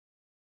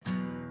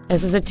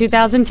This is a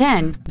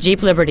 2010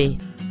 Jeep Liberty.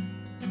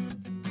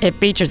 It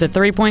features a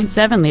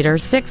 3.7-liter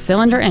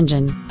six-cylinder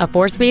engine, a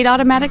 4-speed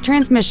automatic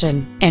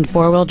transmission, and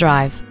 4-wheel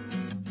drive.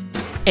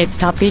 Its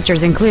top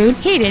features include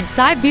heated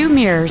side-view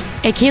mirrors,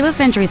 a keyless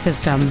entry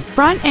system,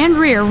 front and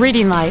rear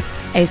reading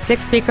lights, a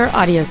 6-speaker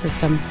audio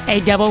system,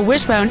 a double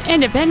wishbone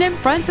independent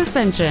front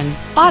suspension,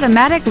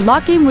 automatic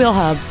locking wheel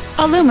hubs,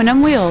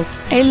 aluminum wheels,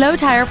 a low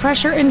tire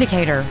pressure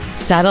indicator,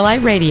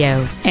 satellite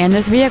radio, and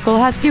this vehicle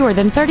has fewer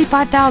than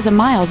 35,000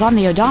 miles on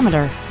the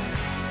odometer.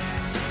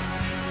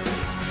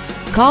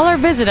 Call or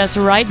visit us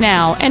right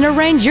now and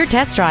arrange your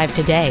test drive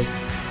today.